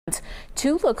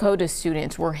Two Lakota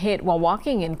students were hit while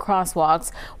walking in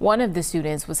crosswalks. One of the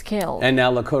students was killed. And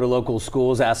now Lakota Local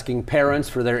Schools asking parents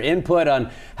for their input on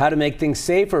how to make things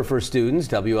safer for students.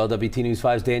 WLWT News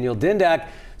 5's Daniel Dindak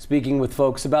speaking with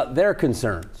folks about their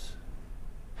concerns.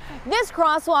 This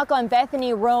crosswalk on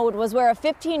Bethany Road was where a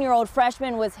 15-year-old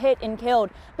freshman was hit and killed.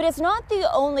 But it's not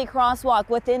the only crosswalk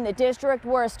within the district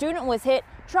where a student was hit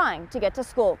trying to get to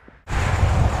school.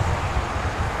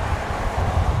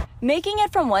 Making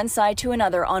it from one side to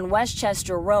another on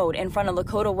Westchester Road in front of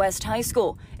Lakota West High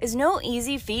School is no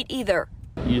easy feat either.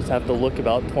 You just have to look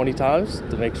about 20 times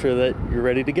to make sure that you're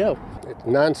ready to go. It's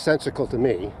nonsensical to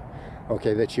me,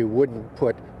 okay, that you wouldn't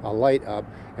put a light up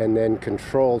and then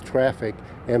control traffic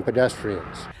and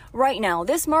pedestrians. Right now,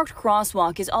 this marked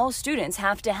crosswalk is all students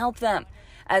have to help them,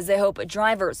 as they hope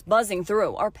drivers buzzing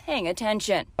through are paying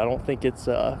attention. I don't think it's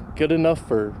good enough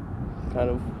for kind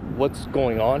of what's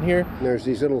going on here. There's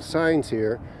these little signs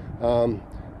here.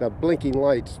 The blinking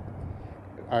lights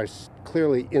are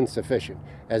clearly insufficient,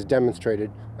 as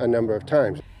demonstrated a number of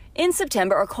times. In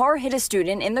September, a car hit a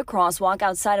student in the crosswalk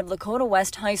outside of Lakota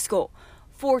West High School.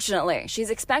 Fortunately, she's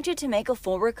expected to make a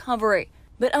full recovery,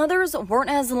 but others weren't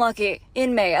as lucky.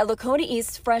 In May, at Lakota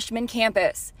East's freshman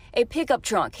campus, a pickup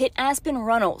truck hit Aspen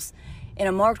Runnels in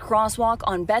a marked crosswalk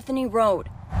on Bethany Road,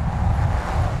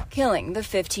 killing the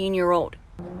 15-year-old.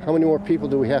 How many more people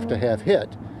do we have to have hit,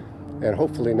 and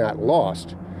hopefully not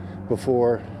lost,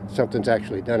 before something's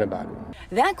actually done about it?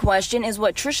 That question is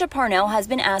what Trisha Parnell has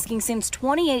been asking since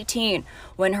 2018,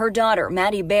 when her daughter,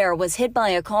 Maddie Bear, was hit by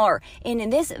a car in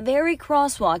this very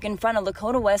crosswalk in front of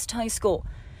Lakota West High School.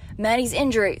 Maddie's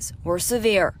injuries were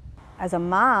severe. As a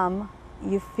mom,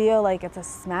 you feel like it's a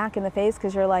smack in the face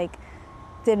because you're like,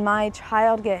 did my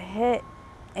child get hit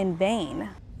in vain?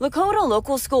 Lakota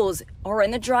Local Schools are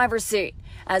in the driver's seat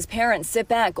as parents sit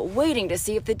back waiting to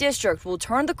see if the district will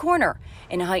turn the corner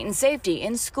and heighten safety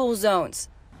in school zones.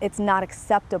 It's not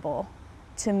acceptable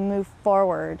to move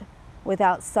forward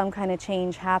without some kind of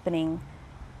change happening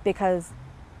because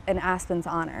in Aspen's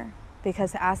honor,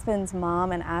 because Aspen's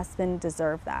mom and Aspen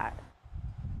deserve that.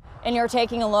 And you're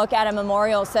taking a look at a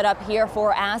memorial set up here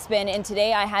for Aspen. And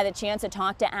today I had the chance to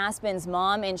talk to Aspen's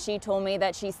mom, and she told me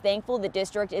that she's thankful the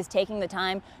district is taking the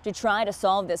time to try to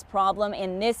solve this problem.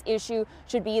 And this issue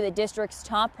should be the district's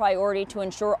top priority to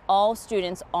ensure all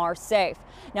students are safe.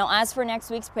 Now, as for next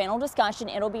week's panel discussion,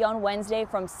 it'll be on Wednesday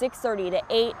from 6:30 to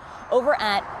 8 over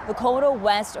at Lakota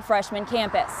West Freshman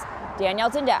Campus.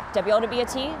 Danielle Dindak,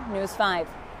 WLWT News 5.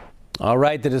 All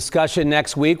right, the discussion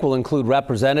next week will include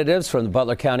representatives from the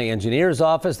Butler County Engineer's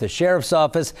Office, the Sheriff's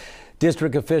Office,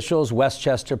 district officials,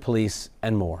 Westchester Police,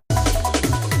 and more.